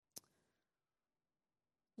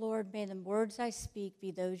Lord, may the words I speak be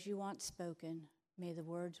those you want spoken. May the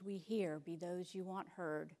words we hear be those you want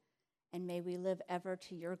heard. And may we live ever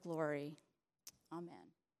to your glory. Amen.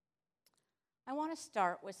 I want to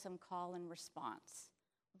start with some call and response.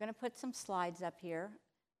 We're going to put some slides up here,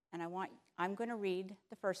 and I'm going to read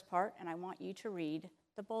the first part, and I want you to read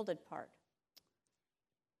the bolded part.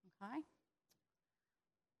 Okay?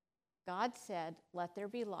 God said, "Let there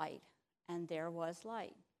be light," and there was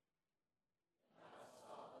light.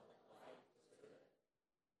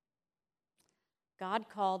 God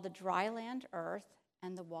called the dry land earth,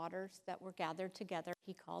 and the waters that were gathered together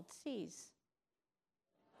he called seas.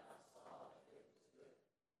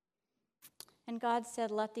 And God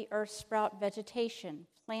said, "Let the earth sprout vegetation,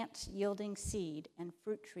 plants yielding seed, and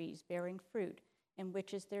fruit trees bearing fruit, in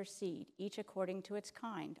which is their seed, each according to its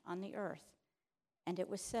kind, on the earth." And it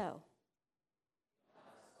was so.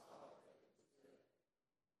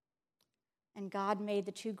 And God made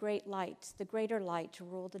the two great lights, the greater light to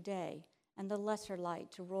rule the day, and the lesser light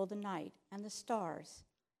to rule the night, and the stars.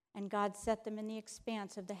 And God set them in the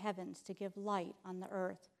expanse of the heavens to give light on the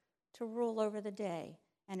earth, to rule over the day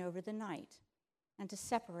and over the night, and to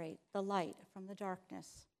separate the light from the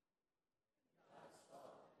darkness.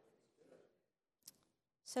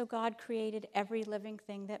 So God created every living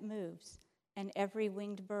thing that moves, and every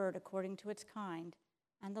winged bird according to its kind,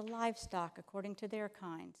 and the livestock according to their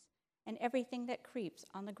kinds, and everything that creeps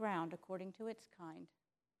on the ground according to its kind.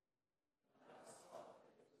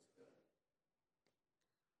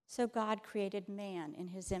 So God created man in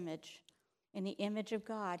his image. In the image of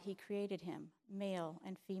God he created him, male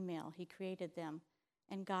and female he created them,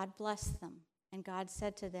 and God blessed them. And God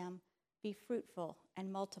said to them, "Be fruitful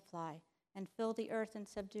and multiply, and fill the earth and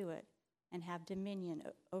subdue it, and have dominion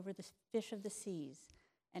over the fish of the seas,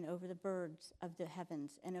 and over the birds of the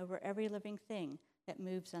heavens, and over every living thing that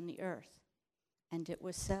moves on the earth." And it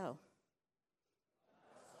was so.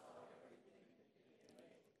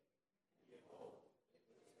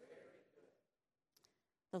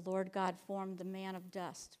 The Lord God formed the man of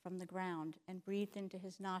dust from the ground and breathed into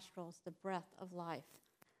his nostrils the breath of life,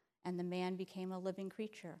 and the man became a living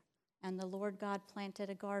creature. And the Lord God planted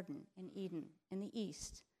a garden in Eden in the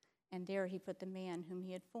east, and there he put the man whom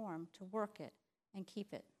he had formed to work it and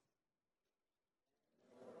keep it.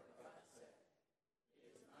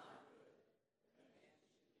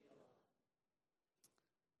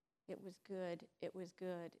 It was good, it was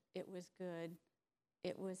good, it was good,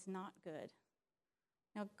 it was not good.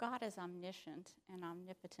 Now, God is omniscient and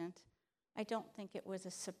omnipotent. I don't think it was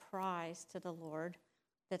a surprise to the Lord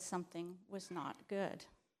that something was not good.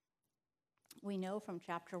 We know from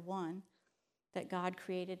chapter 1 that God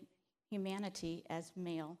created humanity as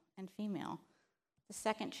male and female. The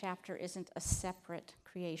second chapter isn't a separate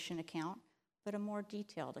creation account, but a more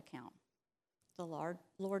detailed account. The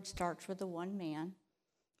Lord starts with the one man,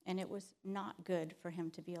 and it was not good for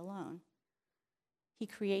him to be alone. He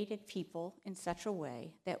created people in such a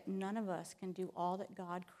way that none of us can do all that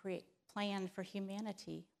God planned for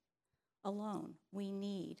humanity alone. We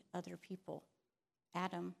need other people.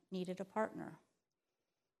 Adam needed a partner.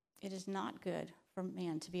 It is not good for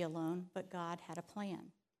man to be alone, but God had a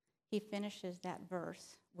plan. He finishes that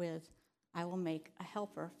verse with, "I will make a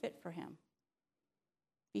helper fit for him."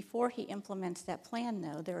 Before he implements that plan,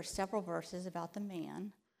 though, there are several verses about the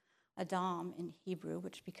man, Adam in Hebrew,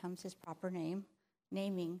 which becomes his proper name,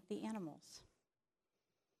 naming the animals.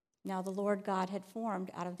 Now the Lord God had formed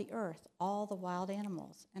out of the earth all the wild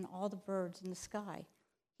animals and all the birds in the sky.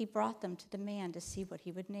 He brought them to the man to see what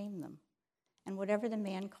he would name them. And whatever the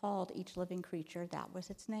man called each living creature, that was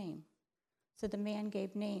its name. So the man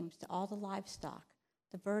gave names to all the livestock,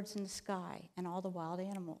 the birds in the sky, and all the wild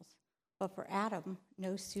animals. But for Adam,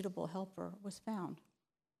 no suitable helper was found.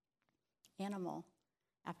 Animal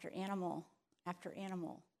after animal after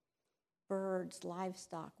animal, birds,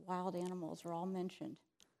 livestock, wild animals are all mentioned.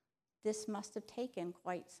 This must have taken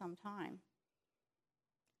quite some time.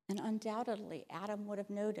 And undoubtedly, Adam would have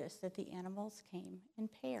noticed that the animals came in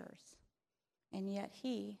pairs, and yet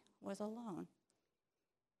he was alone.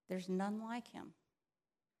 There's none like him.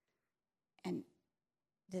 And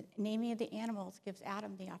the naming of the animals gives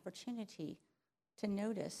Adam the opportunity to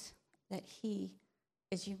notice that he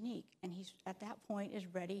is unique, and he's at that point is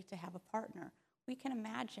ready to have a partner. We can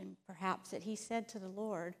imagine, perhaps, that he said to the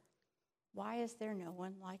Lord, "Why is there no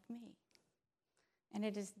one like me?" And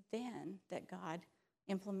it is then that God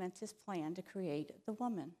implements his plan to create the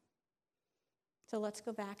woman. So let's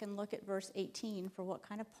go back and look at verse 18 for what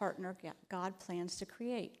kind of partner God plans to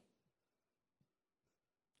create.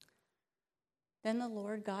 Then the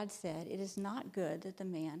Lord God said, "It is not good that the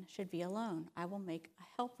man should be alone. I will make a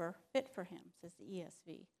helper fit for him," says the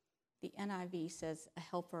ESV. The NIV says a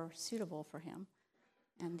helper suitable for him.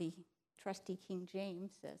 And the trusty King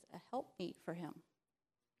James says a helpmeet for him.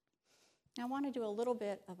 Now I want to do a little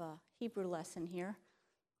bit of a Hebrew lesson here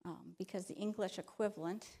because the English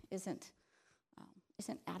equivalent isn't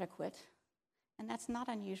adequate. And that's not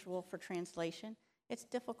unusual for translation. It's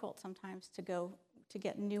difficult sometimes to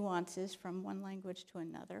get nuances from one language to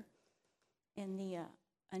another. In the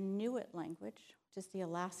Inuit language, which is the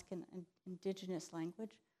Alaskan indigenous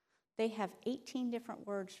language, they have 18 different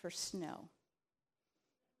words for snow.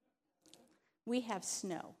 We have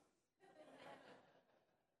snow.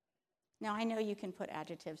 Now, I know you can put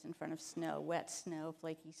adjectives in front of snow: wet snow,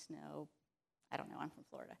 flaky snow. I don't know, I'm from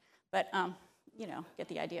Florida. But, get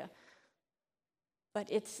the idea.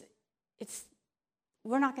 But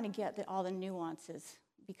we're not going to get all the nuances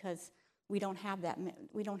because we don't have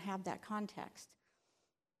that context.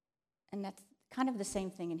 And that's kind of the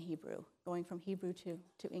same thing in Hebrew, going from Hebrew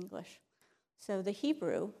to English. So the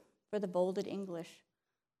Hebrew for the bolded English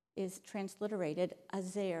is transliterated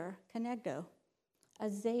azer kenegdo.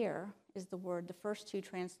 Azer is the word, the first two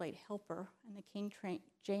translate helper, and the King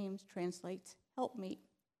James translates helpmeet.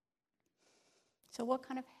 So what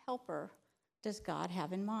kind of helper does God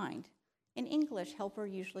have in mind? In English, helper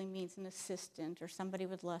usually means an assistant or somebody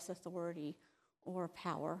with less authority or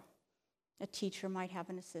power. A teacher might have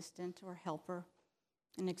an assistant or helper.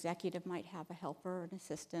 An executive might have a helper or an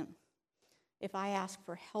assistant. If I ask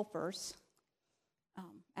for helpers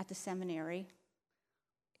at the seminary,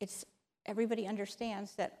 everybody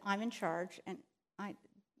understands that I'm in charge and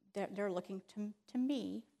they're looking to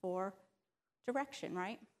me for direction,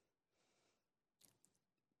 right?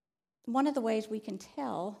 One of the ways we can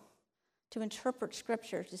tell to interpret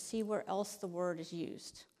Scripture to see where else the word is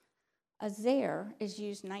used. Azer is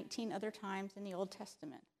used 19 other times in the Old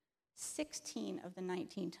Testament. 16 of the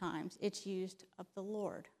 19 times it's used of the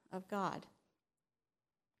Lord, of God.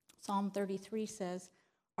 Psalm 33 says,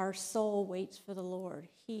 "Our soul waits for the Lord.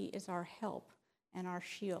 He is our help and our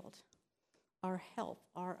shield." Our help,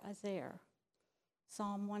 our Azer.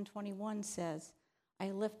 Psalm 121 says,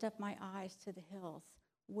 "I lift up my eyes to the hills.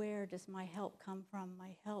 Where does my help come from?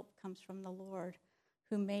 My help comes from the Lord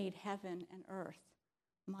who made heaven and earth.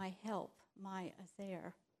 My help, my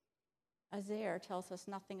Azer." Azer tells us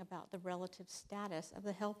nothing about the relative status of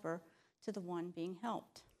the helper to the one being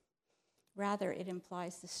helped. Rather, it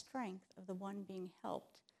implies the strength of the one being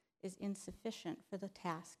helped is insufficient for the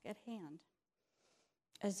task at hand.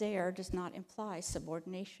 Azer does not imply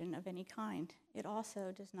subordination of any kind. It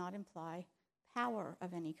also does not imply power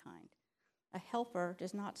of any kind. A helper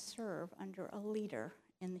does not serve under a leader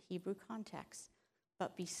in the Hebrew context,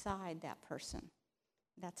 but beside that person.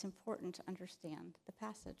 That's important to understand the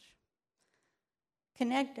passage.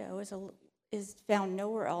 Kenegdo is found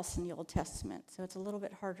nowhere else in the Old Testament, so it's a little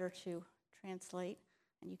bit harder to translate,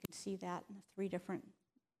 and you can see that in the 3 different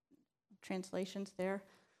translations there.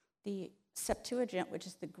 The Septuagint, which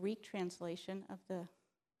is the Greek translation of the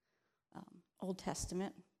Old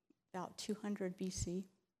Testament, about 200 BC,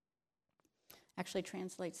 actually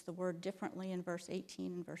translates the word differently in verse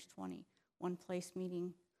 18 and verse 20. One place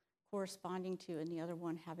meaning corresponding to, and the other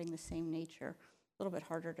one having the same nature. A little bit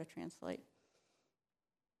harder to translate.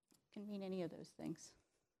 Can mean any of those things.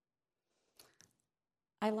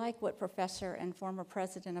 I like what professor and former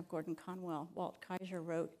president of Gordon Conwell, Walt Kaiser,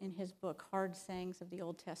 wrote in his book, Hard Sayings of the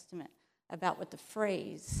Old Testament, about what the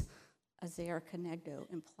phrase Azer Kenegdo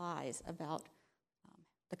implies about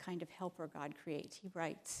the kind of helper God creates. He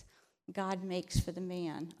writes, "God makes for the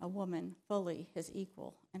man a woman fully his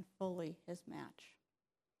equal and fully his match."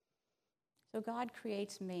 So God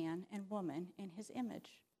creates man and woman in his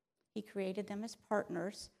image. He created them as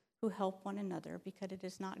partners who help one another because it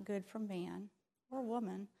is not good for man or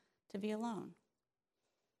woman to be alone.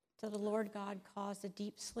 So the Lord God caused a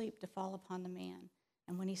deep sleep to fall upon the man,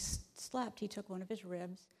 and when he slept, he took one of his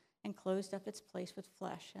ribs and closed up its place with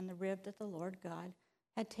flesh, and the rib that the Lord God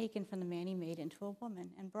had taken from the man he made into a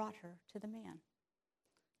woman and brought her to the man.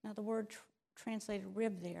 Now the word translated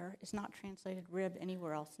rib there is not translated rib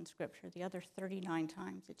anywhere else in Scripture. The other 39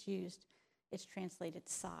 times it's used, it's translated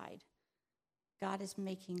side. God is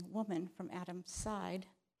making woman from Adam's side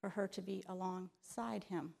for her to be alongside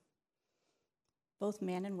him. Both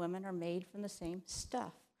man and woman are made from the same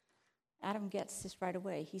stuff. Adam gets this right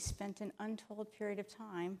away. He spent an untold period of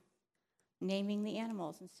time naming the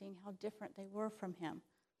animals and seeing how different they were from him.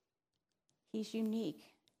 He's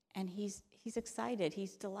unique, and he's excited.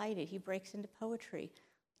 He's delighted. He breaks into poetry.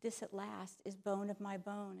 "This at last is bone of my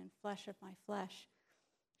bone and flesh of my flesh.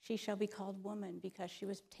 She shall be called woman because she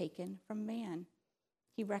was taken from man.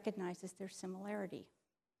 He recognizes their similarity.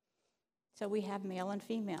 So we have male and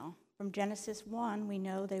female. From Genesis 1, we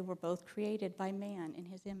know they were both created by man in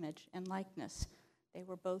his image and likeness. They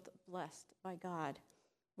were both blessed by God,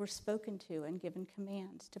 were spoken to and given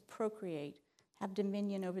commands to procreate, have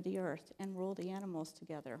dominion over the earth, and rule the animals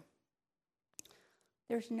together.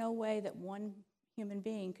 There's no way that one human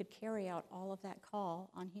being could carry out all of that call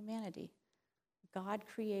on humanity. God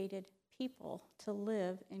created people to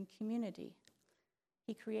live in community.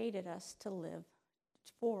 He created us to live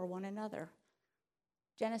for one another.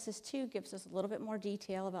 Genesis 2 gives us a little bit more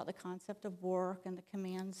detail about the concept of work and the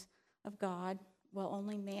commands of God. Well,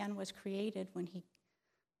 only man was created when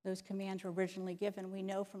those commands were originally given. We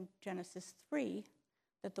know from Genesis 3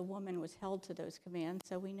 that the woman was held to those commands,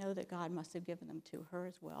 so we know that God must have given them to her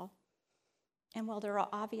as well. And while there are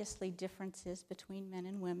obviously differences between men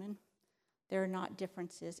and women, there are not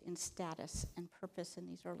differences in status and purpose in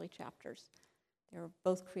these early chapters. They're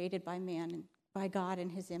both created by man and by God in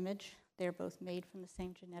his image. They're both made from the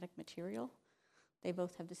same genetic material. They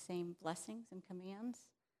both have the same blessings and commands.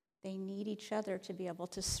 They need each other to be able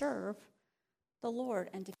to serve the Lord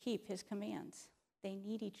and to keep his commands. They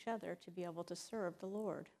need each other to be able to serve the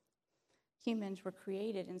Lord. Humans were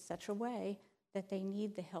created in such a way that they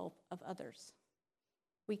need the help of others.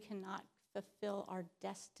 We cannot fulfill our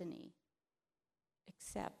destiny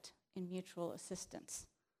except in mutual assistance.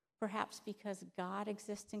 Perhaps because God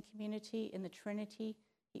exists in community in the Trinity,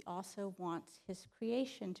 he also wants his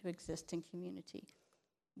creation to exist in community.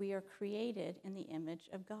 We are created in the image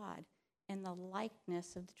of God, in the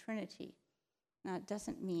likeness of the Trinity. Now, it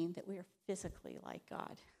doesn't mean that we are physically like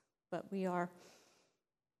God, but we are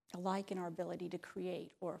alike in our ability to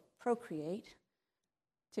create or procreate,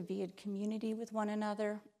 to be in community with one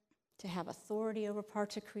another, to have authority over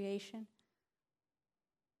parts of creation.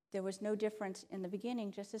 There was no difference in the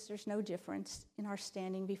beginning, just as there's no difference in our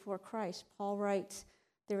standing before Christ. Paul writes,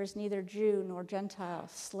 there is neither Jew nor Gentile,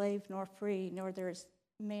 slave nor free, nor there is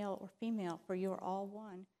male or female, for you are all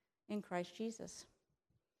one in Christ Jesus.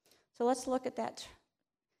 So let's look at that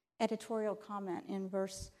editorial comment in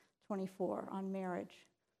verse 24 on marriage.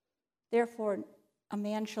 Therefore, a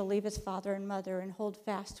man shall leave his father and mother and hold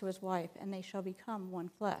fast to his wife, and they shall become one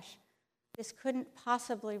flesh. This couldn't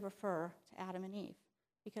possibly refer to Adam and Eve,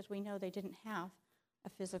 because we know they didn't have a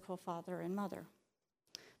physical father and mother,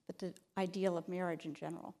 but the ideal of marriage in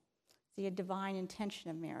general. The divine intention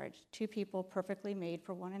of marriage, two people perfectly made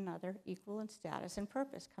for one another, equal in status and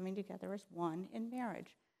purpose, coming together as one in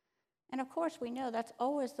marriage. And of course, we know that's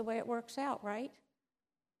always the way it works out, right?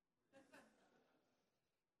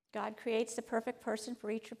 God creates the perfect person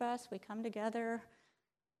for each of us. We come together,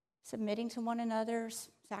 submitting to one another,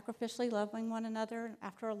 sacrificially loving one another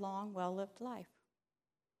after a long, well-lived life.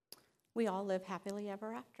 We all live happily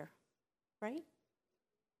ever after, right?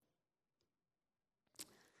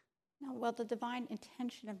 Now, well, the divine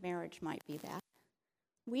intention of marriage might be that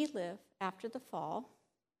we live after the fall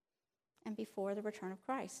and before the return of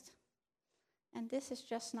Christ. And this is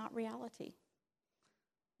just not reality.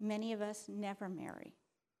 Many of us never marry,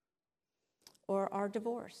 or are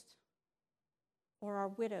divorced, or are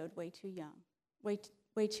widowed way too young,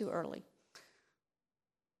 way too early.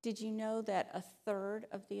 Did you know that a third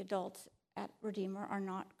of the adults at Redeemer are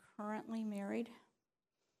not currently married?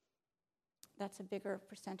 That's a bigger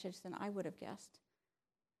percentage than I would have guessed.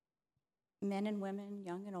 Men and women,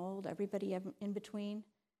 young and old, everybody in between.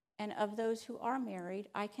 And of those who are married,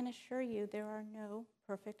 I can assure you there are no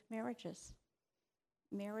perfect marriages.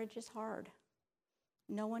 Marriage is hard.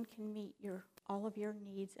 No one can meet all of your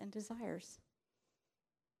needs and desires.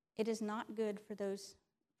 It is not good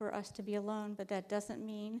for us to be alone, but that doesn't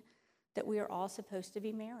mean that we are all supposed to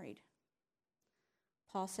be married.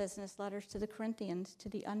 Paul says in his letters to the Corinthians, to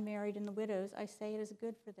the unmarried and the widows, I say it is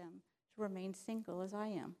good for them to remain single as I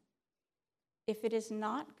am. If it is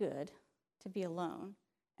not good to be alone,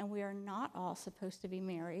 and we are not all supposed to be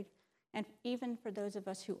married, and even for those of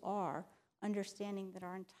us who are, understanding that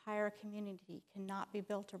our entire community cannot be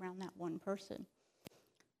built around that one person,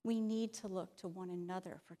 we need to look to one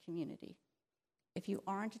another for community. If you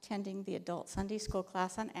aren't attending the adult Sunday school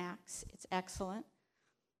class on Acts, it's excellent,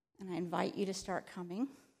 and I invite you to start coming.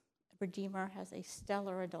 Redeemer has a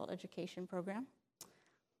stellar adult education program.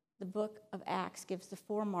 The book of Acts gives the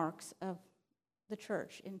 4 marks of the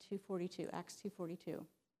church in 2:42, Acts 2:42.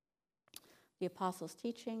 The apostles'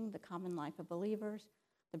 teaching, the common life of believers,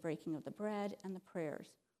 the breaking of the bread, and the prayers.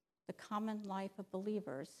 The common life of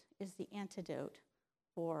believers is the antidote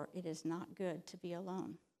for it is not good to be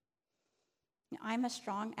alone. Now, I'm a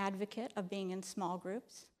strong advocate of being in small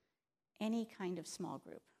groups, any kind of small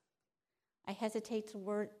group. I hesitate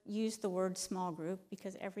to use the word small group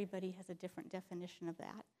because everybody has a different definition of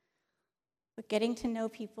that. But getting to know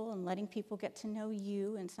people and letting people get to know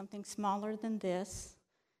you in something smaller than this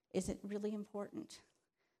is really important.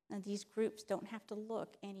 And these groups don't have to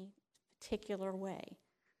look any particular way.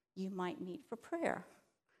 You might meet for prayer,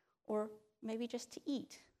 or maybe just to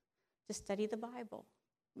eat, to study the Bible,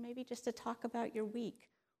 maybe just to talk about your week,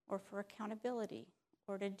 or for accountability,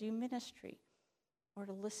 or to do ministry, or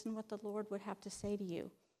to listen what the Lord would have to say to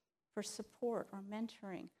you, for support or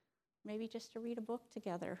mentoring, maybe just to read a book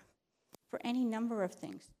together, for any number of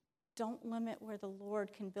things. Don't limit where the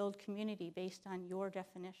Lord can build community based on your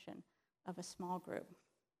definition of a small group.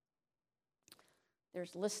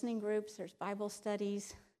 There's listening groups, there's Bible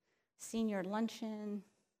studies, senior luncheon,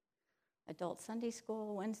 adult Sunday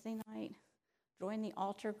school, Wednesday night, join the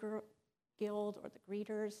altar guild or the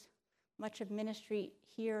greeters. Much of ministry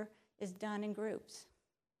here is done in groups.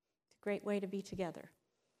 It's a great way to be together.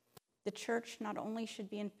 The church not only should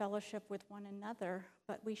be in fellowship with one another,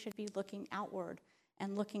 but we should be looking outward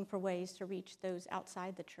and looking for ways to reach those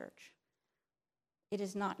outside the church. It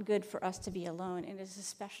is not good for us to be alone, and it is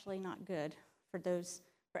especially not good for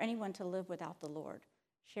anyone to live without the Lord.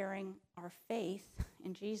 Sharing our faith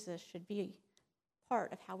in Jesus should be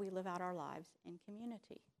part of how we live out our lives in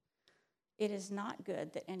community. It is not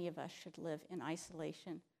good that any of us should live in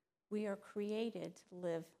isolation. We are created to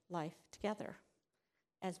live life together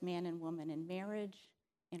as man and woman in marriage,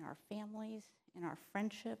 in our families, in our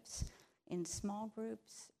friendships, in small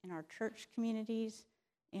groups, in our church communities,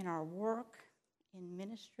 in our work, in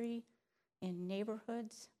ministry, in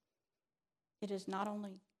neighborhoods. It is not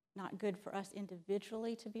only not good for us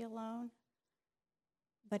individually to be alone,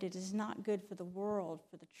 but it is not good for the world,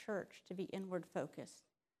 for the church, to be inward focused.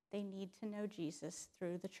 They need to know Jesus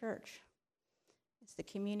through the church. It's the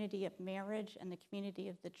community of marriage and the community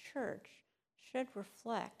of the church should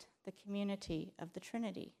reflect the community of the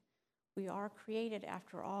Trinity. We are created,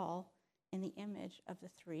 after all, in the image of the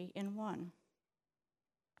three in one.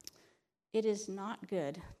 It is not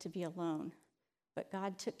good to be alone, but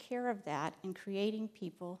God took care of that in creating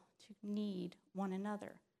people to need one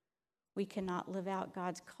another. We cannot live out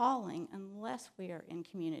God's calling unless we are in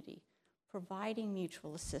community, providing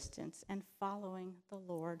mutual assistance and following the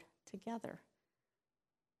Lord together.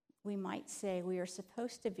 We might say we are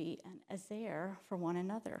supposed to be an azer for one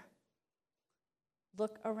another.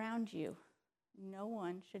 Look around you. No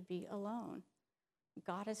one should be alone.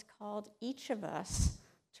 God has called each of us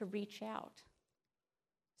to reach out.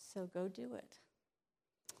 So go do it.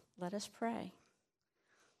 Let us pray.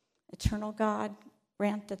 Eternal God,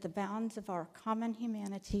 grant that the bounds of our common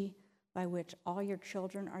humanity, by which all your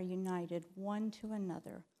children are united one to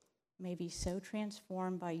another, may be so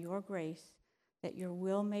transformed by your grace that your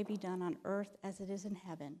will may be done on earth as it is in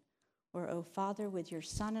heaven, where, O Father, with your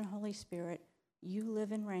Son and Holy Spirit, you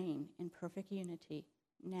live and reign in perfect unity,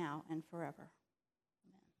 now and forever.